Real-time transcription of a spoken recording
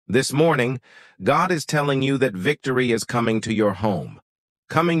This morning, God is telling you that victory is coming to your home.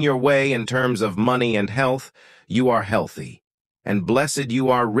 Coming your way in terms of money and health, you are healthy. And blessed you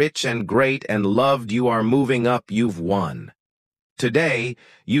are rich and great and loved you are moving up, you've won. Today,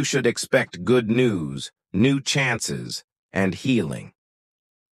 you should expect good news, new chances, and healing.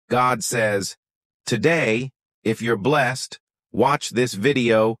 God says, today, if you're blessed, watch this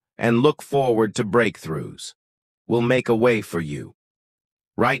video and look forward to breakthroughs. We'll make a way for you.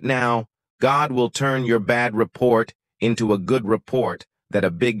 Right now, God will turn your bad report into a good report that a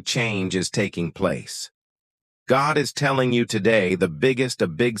big change is taking place. God is telling you today a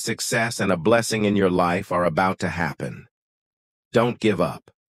big success and a blessing in your life are about to happen. Don't give up.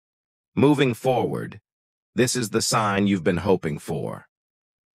 Moving forward, this is the sign you've been hoping for.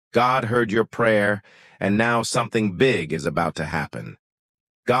 God heard your prayer, and now something big is about to happen.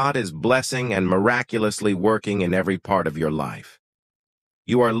 God is blessing and miraculously working in every part of your life.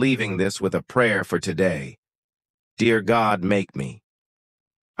 You are leaving this with a prayer for today. Dear God, make me.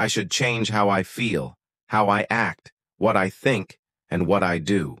 I should change how I feel, how I act, what I think, and what I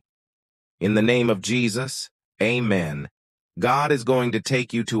do. In the name of Jesus, amen. God is going to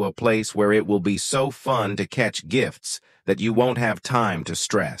take you to a place where it will be so fun to catch gifts that you won't have time to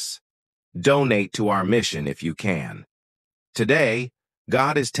stress. Donate to our mission if you can. Today,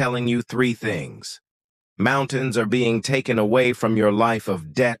 God is telling you 3 things. Mountains are being taken away from your life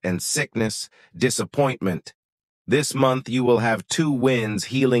of debt and sickness, disappointment. This month you will have 2 wins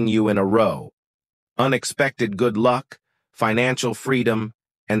healing you in a row. Unexpected good luck, financial freedom,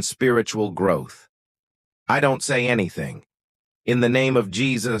 and spiritual growth. I don't say anything. In the name of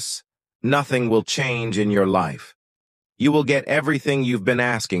Jesus, nothing will change in your life. You will get everything you've been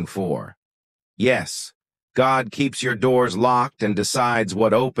asking for. Yes, God keeps your doors locked and decides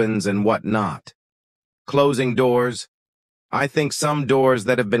what opens and what not. Closing doors. I think some doors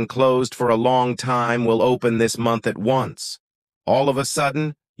that have been closed for a long time will open this month at once. All of a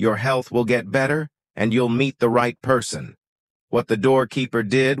sudden, your health will get better and you'll meet the right person. What the doorkeeper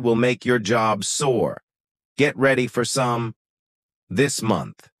did will make your job soar. Get ready for some. This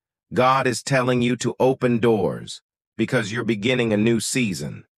month, God is telling you to open doors because you're beginning a new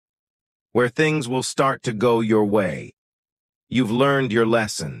season where things will start to go your way. You've learned your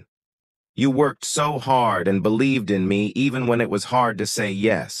lesson. You worked so hard and believed in me even when it was hard to say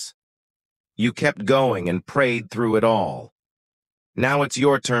yes. You kept going and prayed through it all. Now it's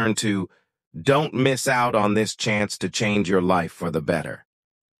your turn to don't miss out on this chance to change your life for the better.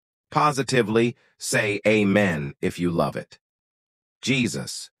 Positively say amen if you love it.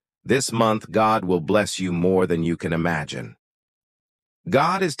 Jesus, this month God will bless you more than you can imagine.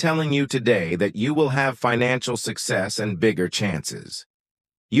 God is telling you today that you will have financial success and bigger chances.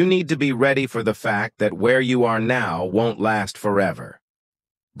 You need to be ready for the fact that where you are now won't last forever.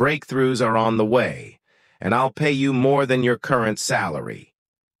 Breakthroughs are on the way, and I'll pay you more than your current salary.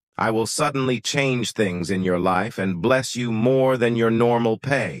 I will suddenly change things in your life and bless you more than your normal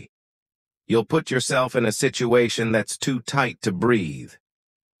pay. You'll put yourself in a situation that's too tight to breathe.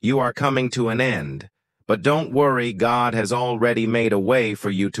 You are coming to an end, but don't worry, God has already made a way for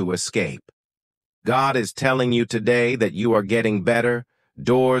you to escape. God is telling you today that you are getting better,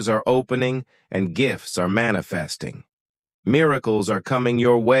 doors are opening, and gifts are manifesting. Miracles are coming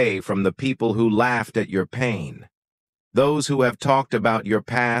your way from the people who laughed at your pain. Those who have talked about your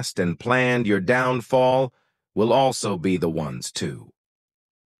past and planned your downfall will also be the ones too.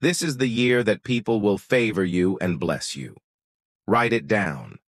 This is the year that people will favor you and bless you. Write it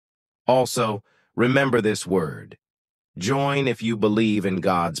down. Also, remember this word. Join if you believe in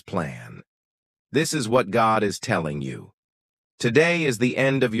God's plan. This is what God is telling you. Today is the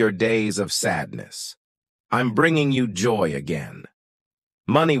end of your days of sadness. I'm bringing you joy again.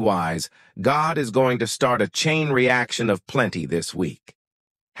 Money-wise, God is going to start a chain reaction of plenty this week.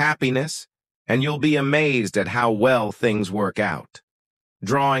 Happiness, and you'll be amazed at how well things work out.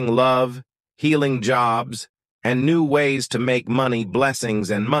 Drawing love, healing jobs, and new ways to make money, blessings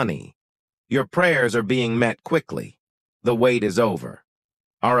and money. Your prayers are being met quickly. The wait is over.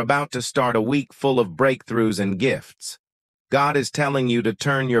 Are about to start a week full of breakthroughs and gifts. God is telling you to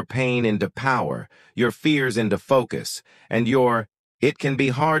turn your pain into power, your fears into focus, and it can be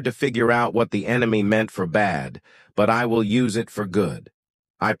hard to figure out what the enemy meant for bad, but I will use it for good.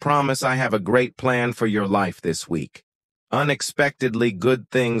 I promise I have a great plan for your life this week. Unexpectedly good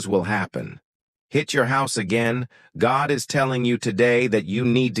things will happen. Hit your house again. God is telling you today that you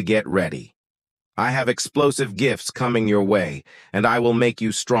need to get ready. I have explosive gifts coming your way, and I will make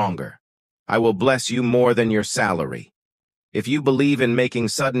you stronger. I will bless you more than your salary. If you believe in making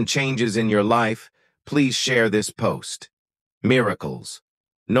sudden changes in your life, please share this post. Miracles.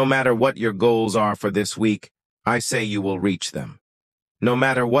 No matter what your goals are for this week, I say you will reach them. No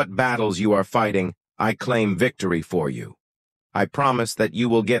matter what battles you are fighting, I claim victory for you. I promise that you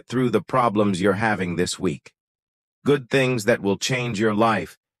will get through the problems you're having this week. Good things that will change your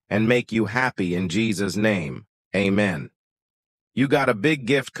life and make you happy in Jesus' name. Amen. You got a big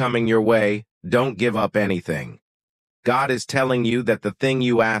gift coming your way. Don't give up anything. God is telling you that the thing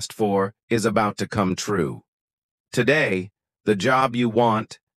you asked for is about to come true. Today, the job you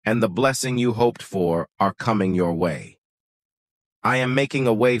want and the blessing you hoped for are coming your way. I am making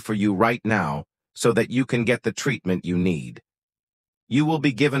a way for you right now so that you can get the treatment you need. You will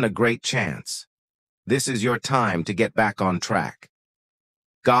be given a great chance. This is your time to get back on track.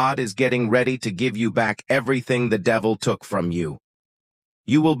 God is getting ready to give you back everything the devil took from you.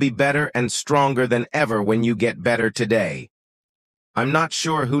 You will be better and stronger than ever when you get better today. I'm not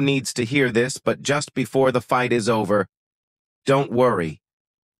sure who needs to hear this, but just before the fight is over, don't worry.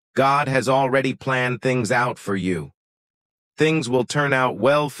 God has already planned things out for you. Things will turn out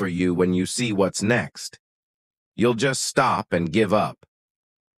well for you when you see what's next. You'll just stop and give up.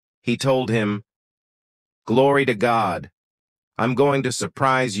 He told him, "Glory to God. I'm going to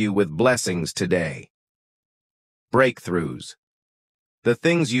surprise you with blessings today." Breakthroughs. The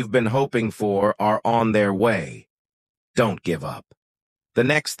things you've been hoping for are on their way. Don't give up. The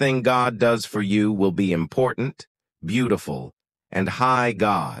next thing God does for you will be important, beautiful, and high.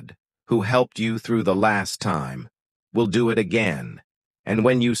 God, who helped you through the last time, will do it again. And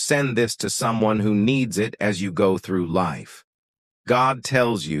when you send this to someone who needs it as you go through life, God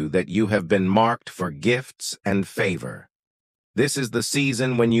tells you that you have been marked for gifts and favor. This is the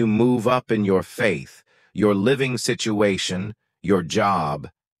season when you move up in your faith, your living situation, your job,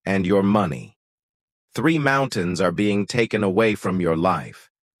 and your money. 3 mountains are being taken away from your life: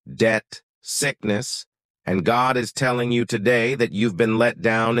 debt, sickness, and God is telling you today that you've been let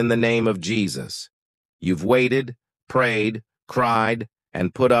down in the name of Jesus. You've waited, prayed, cried,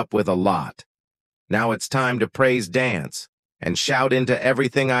 and put up with a lot. Now it's time to praise dance and shout into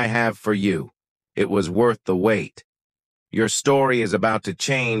everything I have for you. It was worth the wait. Your story is about to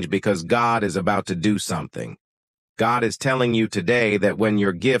change because God is about to do something. God is telling you today that when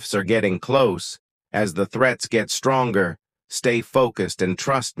your gifts are getting close, as the threats get stronger, stay focused and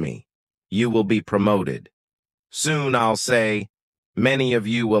trust me. You will be promoted. Soon I'll say, many of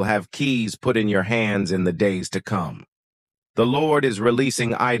you will have keys put in your hands in the days to come. The Lord is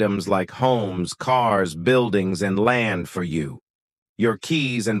releasing items like homes, cars, buildings, and land for you. Your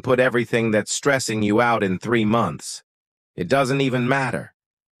keys and put everything that's stressing you out in 3 months. It doesn't even matter.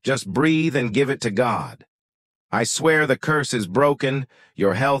 Just breathe and give it to God. I swear the curse is broken,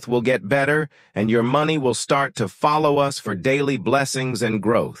 your health will get better, and your money will start to follow us for daily blessings and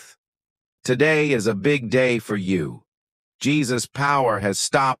growth. Today is a big day for you. Jesus' power has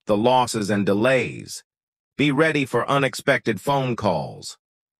stopped the losses and delays. Be ready for unexpected phone calls.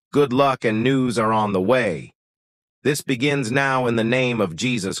 Good luck and news are on the way. This begins now in the name of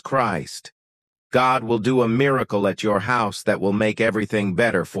Jesus Christ. God will do a miracle at your house that will make everything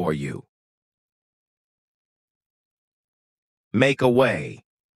better for you. Make a way.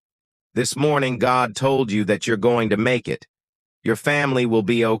 This morning God told you that you're going to make it. Your family will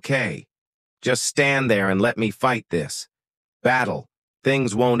be okay. Just stand there and let me fight this battle.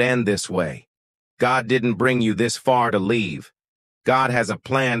 Things won't end this way. God didn't bring you this far to leave. God has a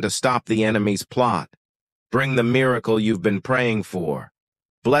plan to stop the enemy's plot. Bring the miracle you've been praying for.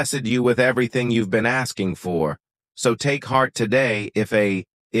 Blessed you with everything you've been asking for. So take heart today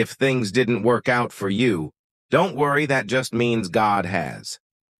if things didn't work out for you. Don't worry, that just means God has.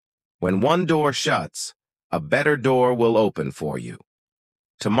 When one door shuts, a better door will open for you.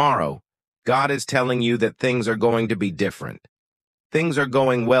 Tomorrow, God is telling you that things are going to be different. Things are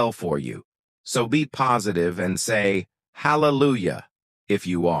going well for you. So be positive and say, hallelujah, if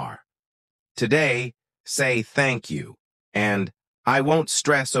you are. Today, say thank you, and I won't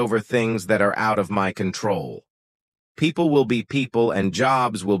stress over things that are out of my control. People will be people and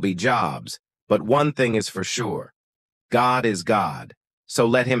jobs will be jobs, but one thing is for sure. God is God, so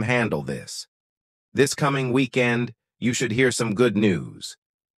let him handle this. This coming weekend, you should hear some good news.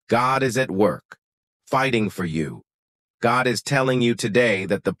 God is at work, fighting for you. God is telling you today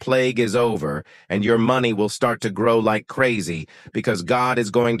that the plague is over and your money will start to grow like crazy because God is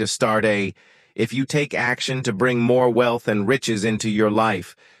going to start if you take action to bring more wealth and riches into your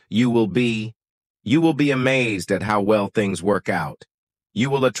life, you will be amazed at how well things work out. You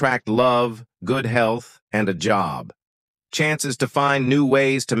will attract love, good health, and a job. Chances to find new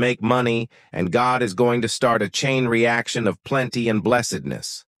ways to make money, and God is going to start a chain reaction of plenty and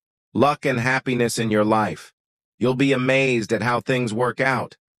blessedness. Luck and happiness in your life. You'll be amazed at how things work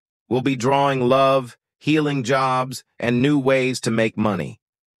out. We'll be drawing love, healing jobs, and new ways to make money.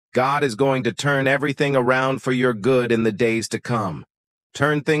 God is going to turn everything around for your good in the days to come.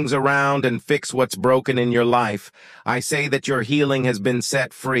 Turn things around and fix what's broken in your life. I say that your healing has been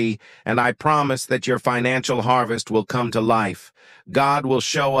set free, and I promise that your financial harvest will come to life. God will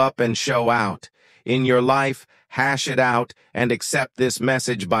show up and show out. In your life, hash it out and accept this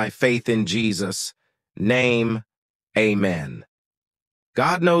message by faith in Jesus' name. Amen.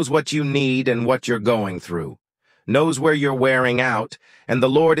 God knows what you need and what you're going through, knows where you're wearing out, and the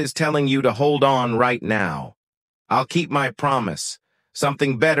Lord is telling you to hold on right now. I'll keep my promise.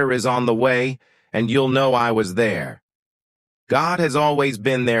 Something better is on the way, and you'll know I was there. God has always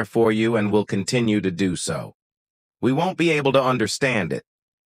been there for you and will continue to do so. We won't be able to understand it,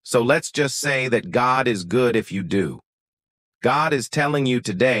 so let's just say that God is good if you do. God is telling you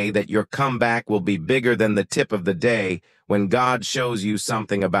today that your comeback will be bigger than the tip of the day when God shows you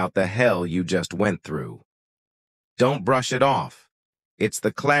something about the hell you just went through. Don't brush it off. It's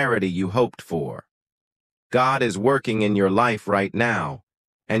the clarity you hoped for. God is working in your life right now,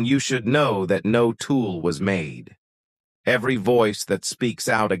 and you should know that no tool was made. Every voice that speaks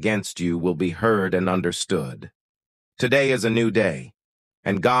out against you will be heard and understood. Today is a new day,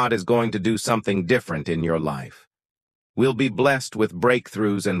 and God is going to do something different in your life. We'll be blessed with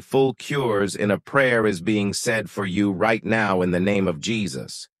breakthroughs and full cures in a prayer is being said for you right now in the name of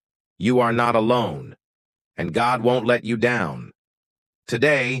Jesus. You are not alone, and God won't let you down.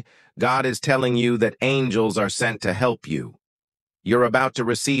 Today, God is telling you that angels are sent to help you. You're about to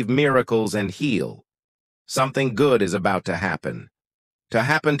receive miracles and heal. Something good is about to happen. To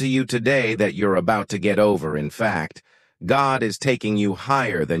happen to you today that you're about to get over. In fact, God is taking you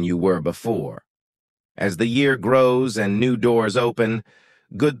higher than you were before. As the year grows and new doors open,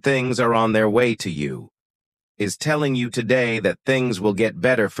 good things are on their way to you. Is telling you today that things will get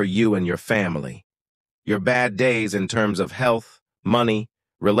better for you and your family. Your bad days in terms of health, money,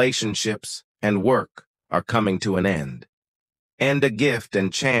 relationships, and work are coming to an end. And a gift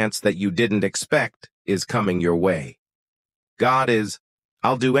and chance that you didn't expect is coming your way. God is,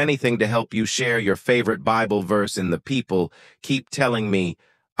 I'll do anything to help you share your favorite Bible verse in the people. Keep telling me,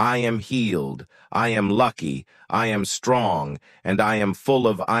 I am healed, I am lucky, I am strong, and I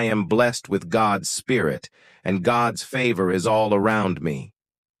am blessed with God's Spirit, and God's favor is all around me.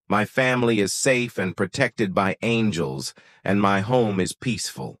 My family is safe and protected by angels, and my home is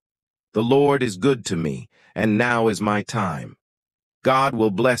peaceful. The Lord is good to me, and now is my time. God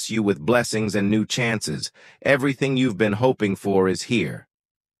will bless you with blessings and new chances. Everything you've been hoping for is here.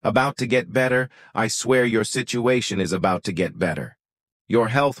 About to get better, I swear your situation is about to get better. Your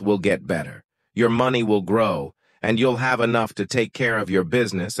health will get better, your money will grow, and you'll have enough to take care of your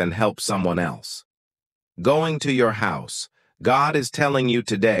business and help someone else. Going to your house, God is telling you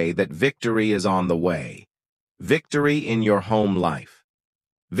today that victory is on the way. Victory in your home life.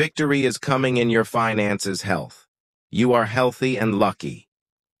 Victory is coming in your finances, health. You are healthy and lucky.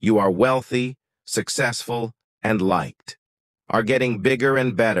 You are wealthy, successful, and liked. Are getting bigger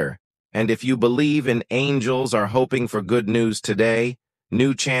and better, and if you believe in angels are hoping for good news today,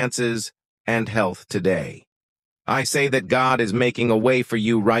 new chances, and health today. I say that God is making a way for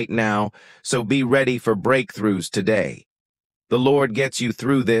you right now, so be ready for breakthroughs today. The Lord gets you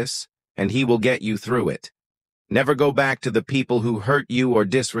through this, and He will get you through it. Never go back to the people who hurt you or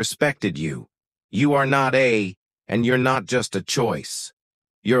disrespected you. You are not and you're not just a choice.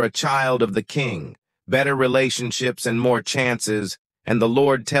 You're a child of the King, better relationships and more chances, and the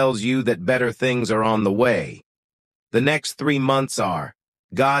Lord tells you that better things are on the way. The next 3 months are,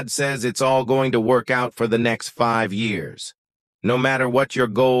 God says it's all going to work out for the next 5 years. No matter what your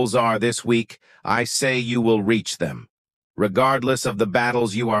goals are this week, I say you will reach them. Regardless of the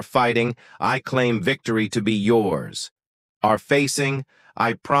battles you are fighting, I claim victory to be yours. Are facing,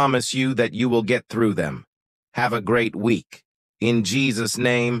 I promise you that you will get through them. Have a great week. In Jesus'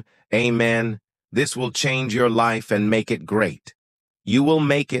 name, amen. This will change your life and make it great. You will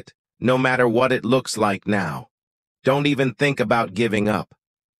make it, no matter what it looks like now. Don't even think about giving up.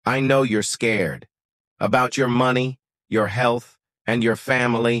 I know you're scared. About your money, your health, and your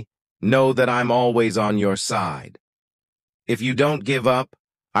family, know that I'm always on your side. If you don't give up,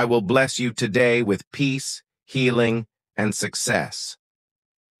 I will bless you today with peace, healing, and success.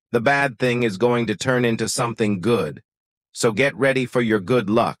 The bad thing is going to turn into something good, so get ready for your good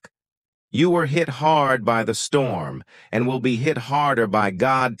luck. You were hit hard by the storm and will be hit harder by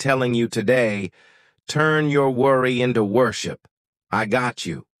God telling you today, turn your worry into worship. I got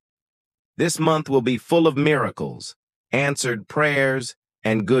you. This month will be full of miracles, answered prayers,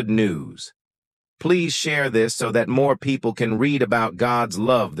 and good news. Please share this so that more people can read about God's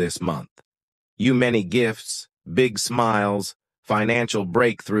love this month. You many gifts, big smiles, financial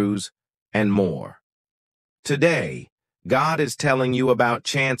breakthroughs, and more. Today, God is telling you about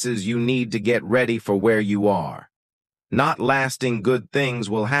chances you need to get ready for where you are. Not lasting good things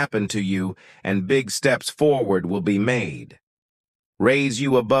will happen to you, and big steps forward will be made. Raise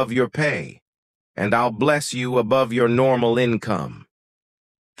you above your pay, and I'll bless you above your normal income.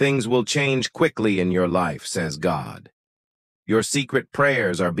 Things will change quickly in your life, says God. Your secret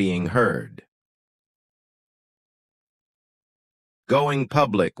prayers are being heard. Going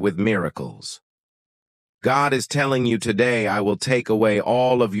public with miracles. God is telling you today, I will take away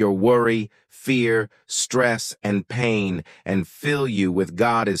all of your worry, fear, stress, and pain, and fill you with.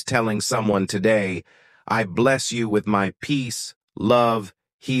 God is telling someone today, I bless you with my peace, love,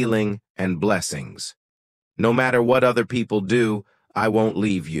 healing, and blessings. No matter what other people do, I won't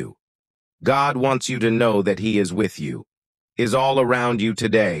leave you. God wants you to know that He is with you, is all around you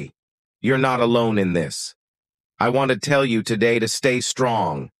today. You're not alone in this. I want to tell you today to stay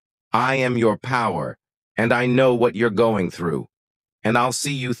strong. I am your power, and I know what you're going through, and I'll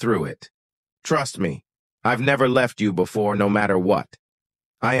see you through it. Trust me, I've never left you before, no matter what.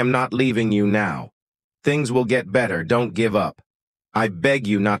 I am not leaving you now. Things will get better, don't give up. I beg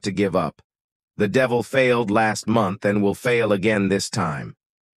you not to give up. The devil failed last month and will fail again this time.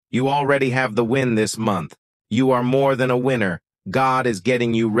 You already have the win this month. You are more than a winner. God is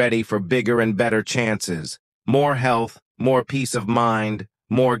getting you ready for bigger and better chances. More health, more peace of mind,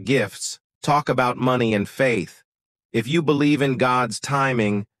 more gifts. Talk about money and faith. If you believe in God's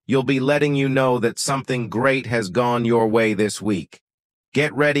timing, you'll be letting you know that something great has gone your way this week.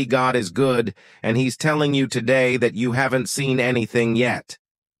 Get ready, God is good, and He's telling you today that you haven't seen anything yet.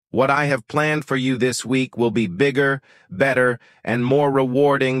 What I have planned for you this week will be bigger, better, and more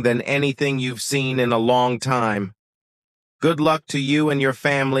rewarding than anything you've seen in a long time. Good luck to you and your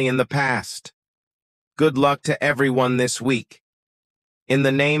family in the past. Good luck to everyone this week. In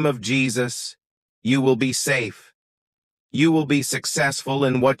the name of Jesus, you will be safe. You will be successful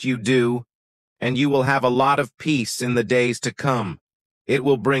in what you do, and you will have a lot of peace in the days to come. It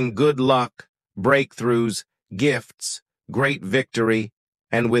will bring good luck, breakthroughs, gifts, great victory,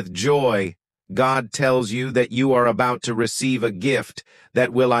 and with joy, God tells you that you are about to receive a gift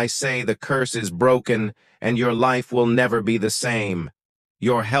that will, I say, the curse is broken, and your life will never be the same.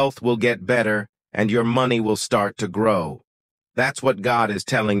 Your health will get better, and your money will start to grow. That's what God is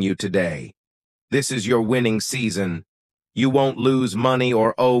telling you today. This is your winning season. You won't lose money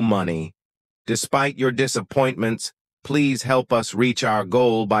or owe money. Despite your disappointments, please help us reach our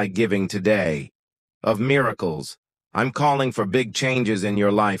goal by giving today. Of miracles, I'm calling for big changes in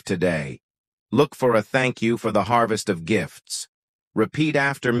your life today. Look for a thank you for the harvest of gifts. Repeat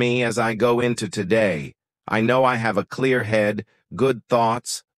after me as I go into today. I know I have a clear head, good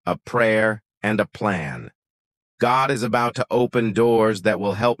thoughts, a prayer, and a plan. God is about to open doors that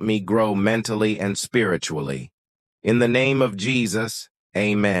will help me grow mentally and spiritually. In the name of Jesus,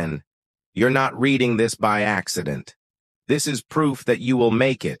 amen. You're not reading this by accident. This is proof that you will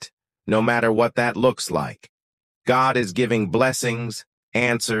make it, no matter what that looks like. God is giving blessings,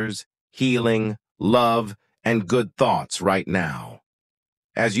 answers, healing, love, and good thoughts right now.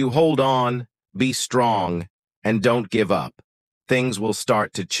 As you hold on, be strong, and don't give up. Things will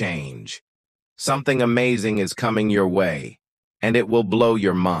start to change. Something amazing is coming your way, and it will blow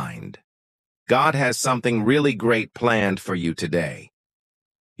your mind. God has something really great planned for you today.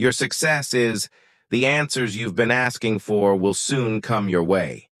 Your success is the answers you've been asking for will soon come your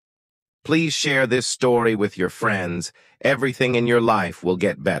way. Please share this story with your friends. Everything in your life will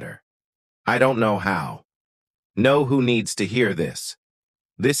get better. I don't know how. Know who needs to hear this.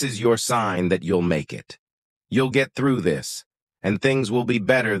 This is your sign that you'll make it. You'll get through this, and things will be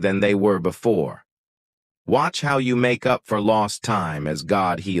better than they were before. Watch how you make up for lost time as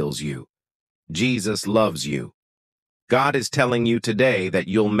God heals you. Jesus loves you. God is telling you today that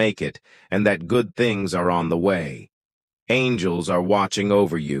you'll make it and that good things are on the way. Angels are watching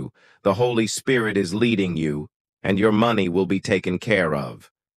over you, the Holy Spirit is leading you, and your money will be taken care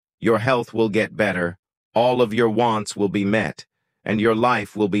of. Your health will get better, all of your wants will be met, and your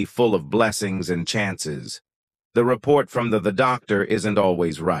life will be full of blessings and chances. The report from the doctor isn't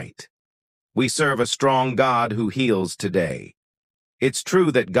always right. We serve a strong God who heals today. It's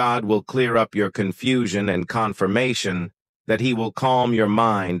true that God will clear up your confusion and confirmation, that He will calm your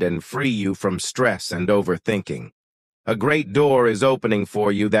mind and free you from stress and overthinking. A great door is opening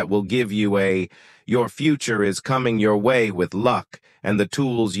for you that will give you your future is coming your way with luck and the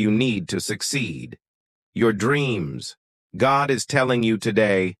tools you need to succeed. Your dreams. God is telling you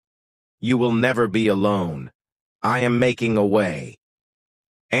today, You will never be alone. I am making a way.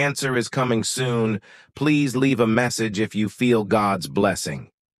 Answer is coming soon. Please leave a message if you feel God's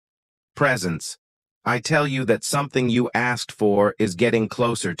blessing. Presence. I tell you that something you asked for is getting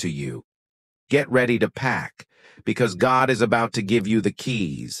closer to you. Get ready to pack, because God is about to give you the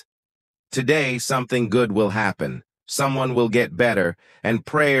keys. Today, something good will happen. Someone will get better, and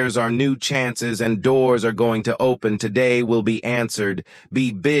prayers are new chances and doors are going to open. Today will be answered.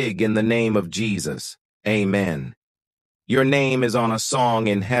 Be big in the name of Jesus. Amen. Your name is on a song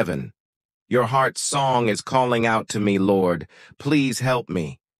in heaven. Your heart's song is calling out to me, Lord. Please help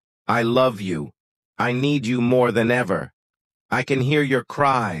me. I love you. I need you more than ever. I can hear your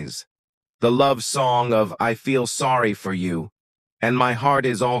cries. The love song of I feel sorry for you, and my heart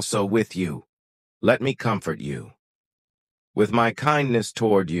is also with you. Let me comfort you. With my kindness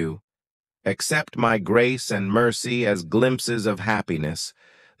toward you, accept my grace and mercy as glimpses of happiness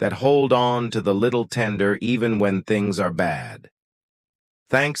that hold on to the little tender even when things are bad.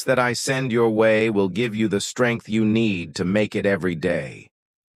 Thanks that I send your way will give you the strength you need to make it every day.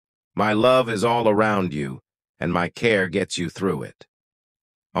 My love is all around you, and my care gets you through it.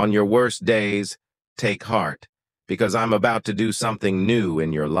 On your worst days, take heart, because I'm about to do something new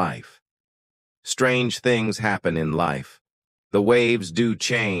in your life. Strange things happen in life. The waves do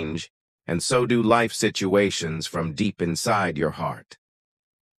change, and so do life situations from deep inside your heart.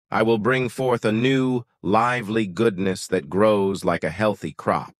 I will bring forth a new, lively goodness that grows like a healthy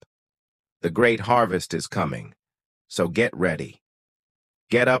crop. The great harvest is coming, so get ready.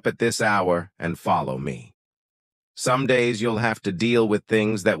 Get up at this hour and follow me. Some days you'll have to deal with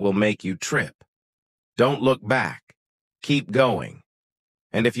things that will make you trip. Don't look back. Keep going.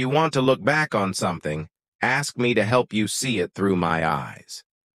 And if you want to look back on something, ask me to help you see it through my eyes.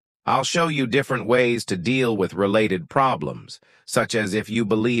 I'll show you different ways to deal with related problems, such as if you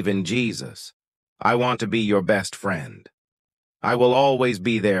believe in Jesus. I want to be your best friend. I will always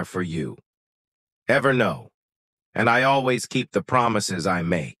be there for you. Ever know. And I always keep the promises I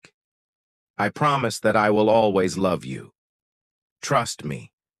make. I promise that I will always love you. Trust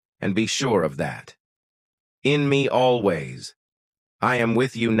me, and be sure of that. In me always. I am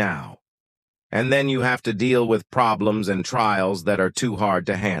with you now. And then you have to deal with problems and trials that are too hard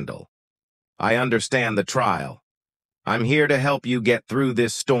to handle. I understand the trial. I'm here to help you get through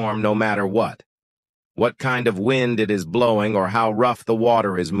this storm no matter what kind of wind it is blowing or how rough the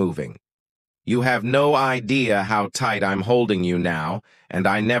water is moving. You have no idea how tight I'm holding you now, and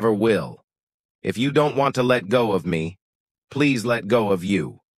I never will. If you don't want to let go of me, please let go of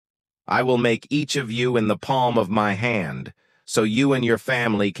you. I will make each of you in the palm of my hand, so you and your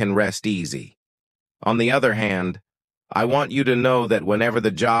family can rest easy. On the other hand, I want you to know that whenever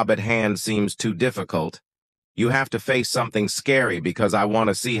the job at hand seems too difficult, you have to face something scary because I want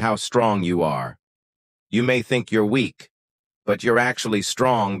to see how strong you are. You may think you're weak, but you're actually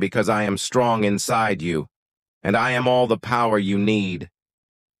strong because I am strong inside you, and I am all the power you need.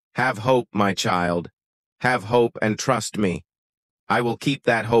 Have hope, my child. Have hope and trust me. I will keep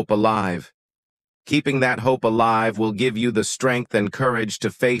that hope alive. Keeping that hope alive will give you the strength and courage to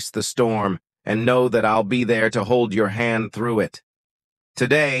face the storm and know that I'll be there to hold your hand through it.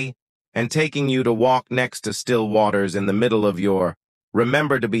 Today, and taking you to walk next to still waters in the middle of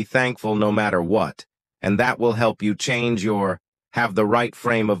remember to be thankful no matter what, and that will help you change have the right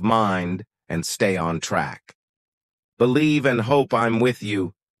frame of mind and stay on track. Believe and hope I'm with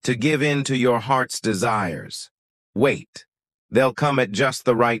you to give in to your heart's desires. Wait, they'll come at just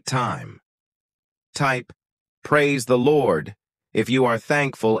the right time. Type, praise the Lord, if you are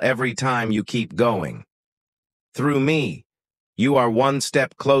thankful every time you keep going. Through me, you are one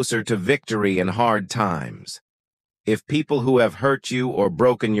step closer to victory in hard times. If people who have hurt you or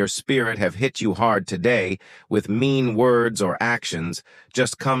broken your spirit have hit you hard today with mean words or actions,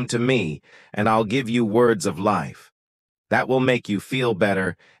 just come to me and I'll give you words of life. That will make you feel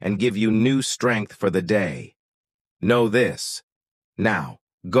better and give you new strength for the day. Know this. Now,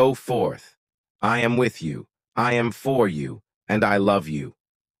 go forth. I am with you. I am for you. And I love you.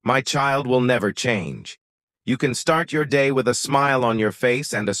 My child will never change. You can start your day with a smile on your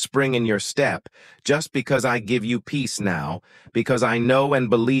face and a spring in your step, just because I give you peace now, because I know and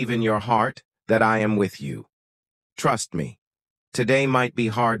believe in your heart that I am with you. Trust me, today might be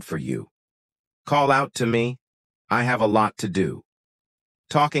hard for you. Call out to me. I have a lot to do.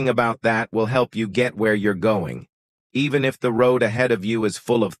 Talking about that will help you get where you're going, even if the road ahead of you is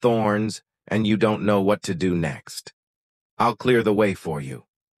full of thorns and you don't know what to do next. I'll clear the way for you.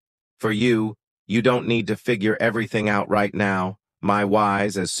 For you, you don't need to figure everything out right now, my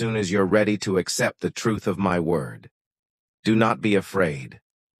wise, as soon as you're ready to accept the truth of my word. Do not be afraid.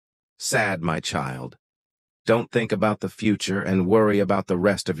 sad, my child. Don't think about the future and worry about the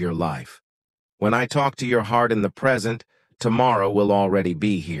rest of your life. When I talk to your heart in the present, tomorrow will already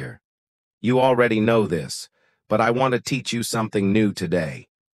be here. You already know this, but I want to teach you something new today.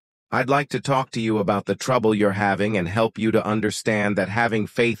 I'd like to talk to you about the trouble you're having and help you to understand that having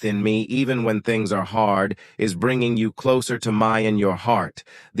faith in me, even when things are hard, is bringing you closer to my in your heart.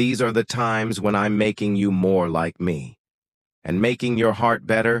 These are the times when I'm making you more like me. And making your heart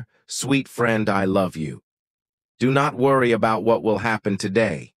better, sweet friend, I love you. Do not worry about what will happen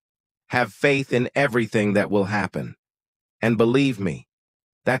today. Have faith in everything that will happen. And believe me,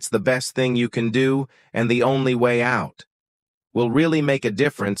 that's the best thing you can do and the only way out. Will really make a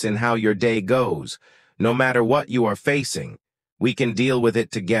difference in how your day goes. No matter what you are facing, we can deal with it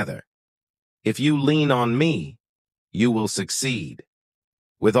together. If you lean on me, you will succeed.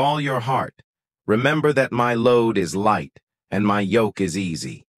 With all your heart, remember that my load is light and my yoke is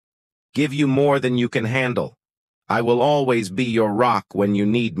easy. Give you more than you can handle. I will always be your rock when you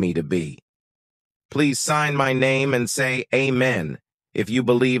need me to be. Please sign my name and say Amen if you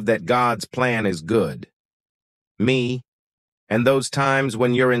believe that God's plan is good. Me, and those times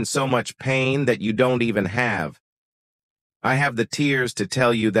when you're in so much pain that you don't even have. I have the tears to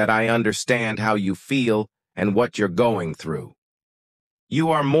tell you that I understand how you feel and what you're going through. You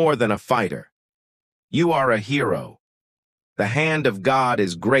are more than a fighter. You are a hero. The hand of God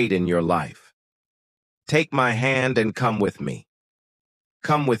is great in your life. Take my hand and come with me.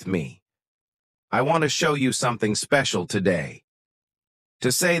 Come with me. I want to show you something special today.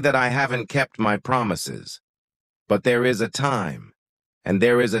 To say that I haven't kept my promises. But there is a time, and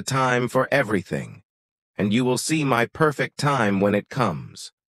there is a time for everything, and you will see my perfect time when it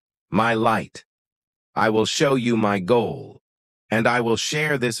comes. My light. I will show you my goal, and I will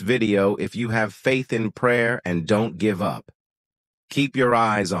share this video if you have faith in prayer and don't give up. Keep your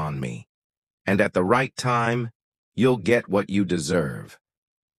eyes on me, and at the right time, you'll get what you deserve.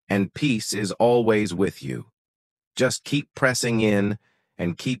 And peace is always with you. Just keep pressing in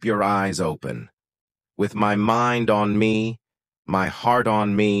and keep your eyes open. With my mind on me, my heart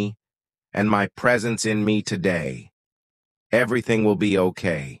on me, and my presence in me today, everything will be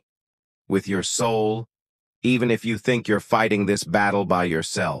okay. With your soul, even if you think you're fighting this battle by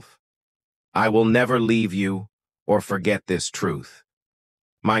yourself, I will never leave you or forget this truth.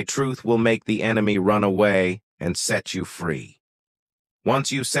 My truth will make the enemy run away and set you free.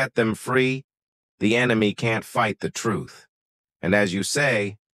 Once you set them free, the enemy can't fight the truth. And as you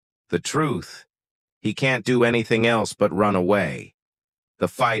say, the truth, he can't do anything else but run away. The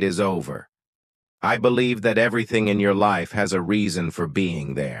fight is over. I believe that everything in your life has a reason for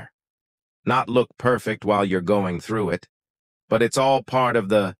being there. Not look perfect while you're going through it, but it's all part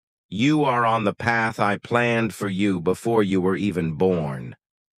of you are on the path I planned for you before you were even born.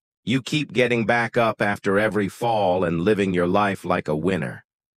 You keep getting back up after every fall and living your life like a winner.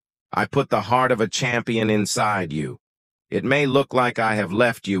 I put the heart of a champion inside you. It may look like I have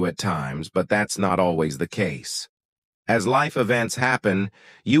left you at times, but that's not always the case. As life events happen,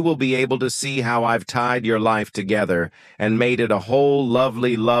 you will be able to see how I've tied your life together and made it a whole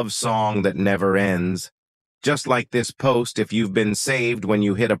lovely love song that never ends. Just like this post if you've been saved when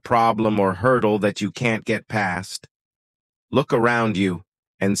you hit a problem or hurdle that you can't get past. Look around you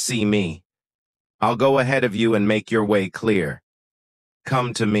and see me. I'll go ahead of you and make your way clear.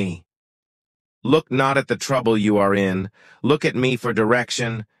 Come to me. Look not at the trouble you are in. Look at me for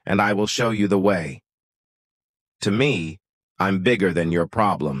direction, and I will show you the way. To me, I'm bigger than your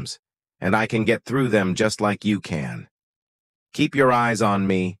problems, and I can get through them just like you can. Keep your eyes on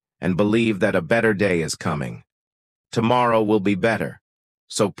me and believe that a better day is coming. Tomorrow will be better,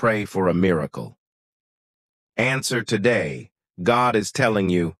 so pray for a miracle. Answer today. God is telling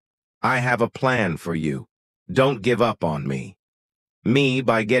you, I have a plan for you. Don't give up on me. Me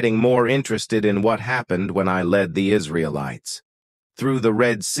by getting more interested in what happened when I led the Israelites through the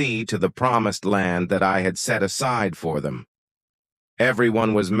Red Sea to the promised land that I had set aside for them.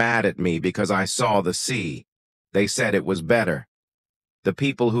 Everyone was mad at me because I saw the sea. They said it was better. The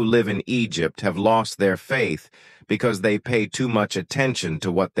people who live in Egypt have lost their faith because they pay too much attention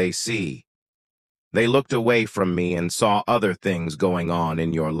to what they see. They looked away from me and saw other things going on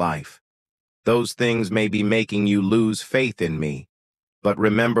in your life. Those things may be making you lose faith in me, but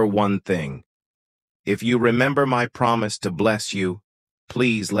remember one thing. If you remember my promise to bless you,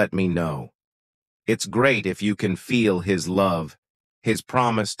 please let me know. It's great if you can feel His love, His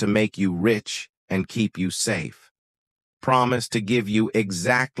promise to make you rich and keep you safe. Promise to give you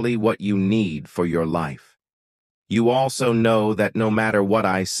exactly what you need for your life. You also know that no matter what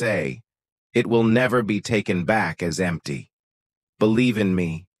I say, it will never be taken back as empty. Believe in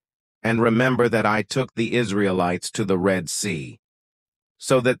me. And remember that I took the Israelites to the Red Sea,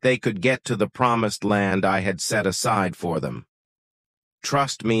 so that they could get to the promised land I had set aside for them.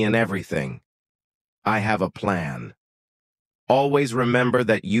 Trust me in everything. I have a plan. Always remember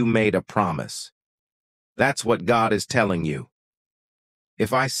that you made a promise. That's what God is telling you.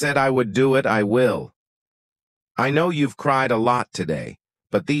 If I said I would do it, I will. I know you've cried a lot today,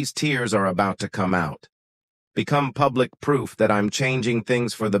 but these tears are about to come out. Become public proof that I'm changing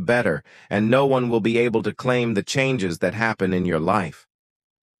things for the better, and no one will be able to claim the changes that happen in your life.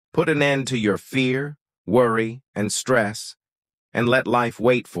 Put an end to your fear, worry, and stress, and let life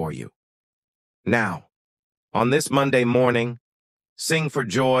wait for you. Now, on this Monday morning, sing for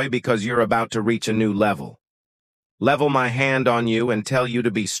joy because you're about to reach a new level. Level my hand on you and tell you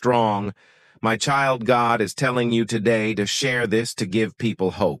to be strong. My child, God is telling you today to share this to give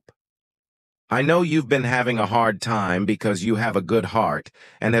people hope. I know you've been having a hard time because you have a good heart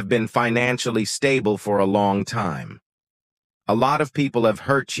and have been financially stable for a long time. A lot of people have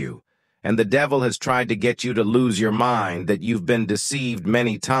hurt you, and the devil has tried to get you to lose your mind that you've been deceived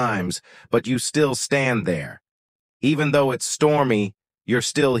many times, but you still stand there. Even though it's stormy, you're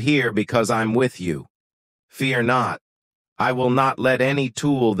still here because I'm with you. Fear not. I will not let any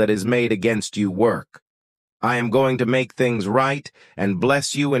tool that is made against you work. I am going to make things right and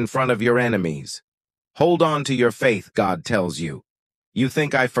bless you in front of your enemies. Hold on to your faith, God tells you. You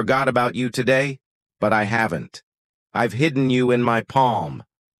think I forgot about you today? But I haven't. I've hidden you in my palm,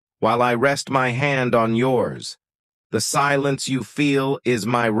 while I rest my hand on yours. The silence you feel is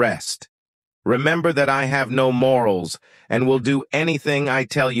my rest. Remember that I have no morals and will do anything I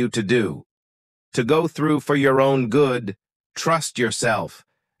tell you to do. To go through for your own good, trust yourself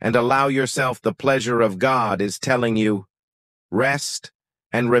and allow yourself the pleasure of God is telling you, rest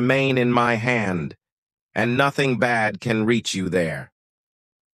and remain in my hand, and nothing bad can reach you there.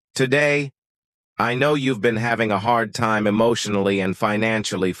 Today, I know you've been having a hard time emotionally and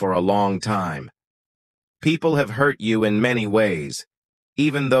financially for a long time. People have hurt you in many ways,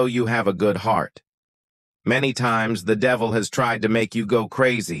 even though you have a good heart. Many times the devil has tried to make you go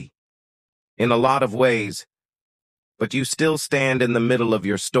crazy, in a lot of ways, but you still stand in the middle of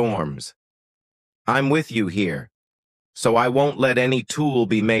your storms. I'm with you here, so I won't let any tool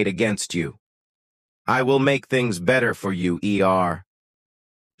be made against you. I will make things better for you, ER.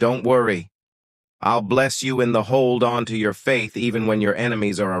 Don't worry. I'll bless you in the hold on to your faith even when your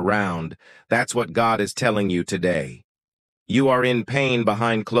enemies are around. That's what God is telling you today. You are in pain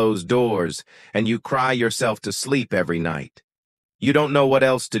behind closed doors, and you cry yourself to sleep every night. You don't know what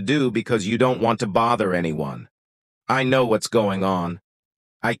else to do because you don't want to bother anyone. I know what's going on.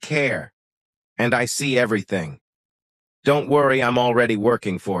 I care, and I see everything. Don't worry, I'm already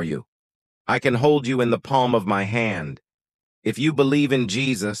working for you. I can hold you in the palm of my hand. If you believe in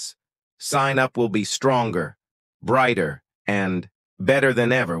Jesus, sign up will be stronger, brighter, and better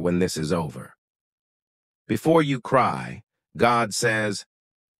than ever when this is over. Before you cry, God says,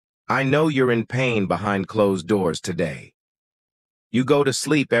 I know you're in pain behind closed doors today. You go to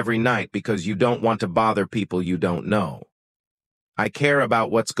sleep every night because you don't want to bother people you don't know. I care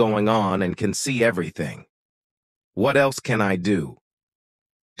about what's going on and can see everything. What else can I do?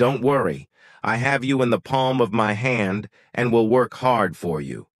 Don't worry, I have you in the palm of my hand and will work hard for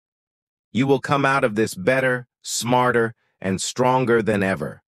you. You will come out of this better, smarter, and stronger than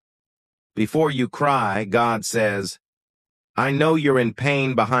ever. Before you cry, God says, I know you're in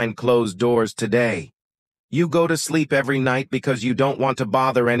pain behind closed doors today. You go to sleep every night because you don't want to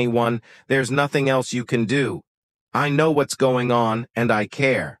bother anyone. There's nothing else you can do. I know what's going on, and I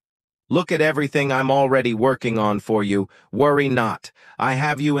care. Look at everything I'm already working on for you. Worry not. I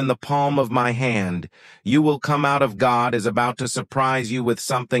have you in the palm of my hand. You will come out of God is about to surprise you with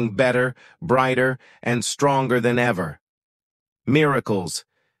something better, brighter, and stronger than ever. Miracles.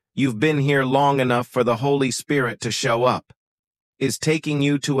 You've been here long enough for the Holy Spirit to show up. Is taking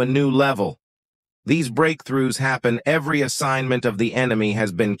you to a new level. These breakthroughs happen. Every assignment of the enemy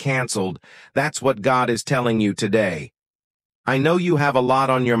has been canceled. That's what God is telling you today. I know you have a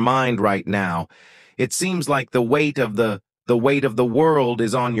lot on your mind right now. It seems like the weight of the world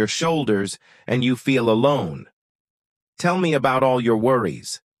is on your shoulders and you feel alone. Tell me about all your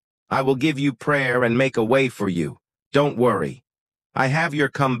worries. I will give you prayer and make a way for you. Don't worry. I have your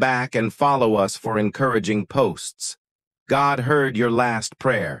come back and follow us for encouraging posts. God heard your last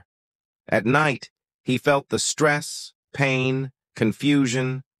prayer. At night, he felt the stress, pain,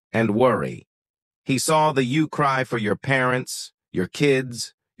 confusion, and worry. He saw you cry for your parents, your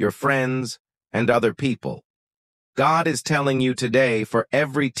kids, your friends, and other people. God is telling you today, for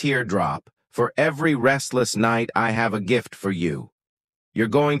every teardrop, for every restless night, I have a gift for you. You're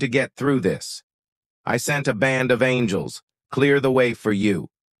going to get through this. I sent a band of angels. Clear the way for you.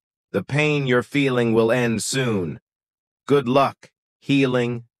 The pain you're feeling will end soon. Good luck,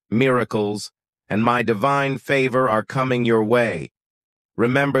 healing, miracles, and my divine favor are coming your way.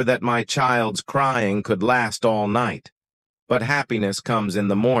 Remember that my child's crying could last all night, but happiness comes in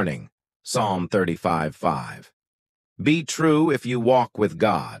the morning. Psalm 35:5. Be true if you walk with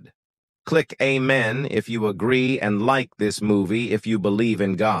God. Click Amen if you agree and like this movie if you believe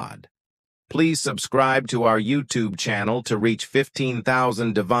in God. Please subscribe to our YouTube channel to reach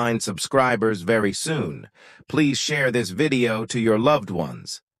 15,000 divine subscribers very soon. Please share this video to your loved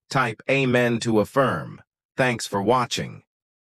ones. Type Amen to affirm. Thanks for watching.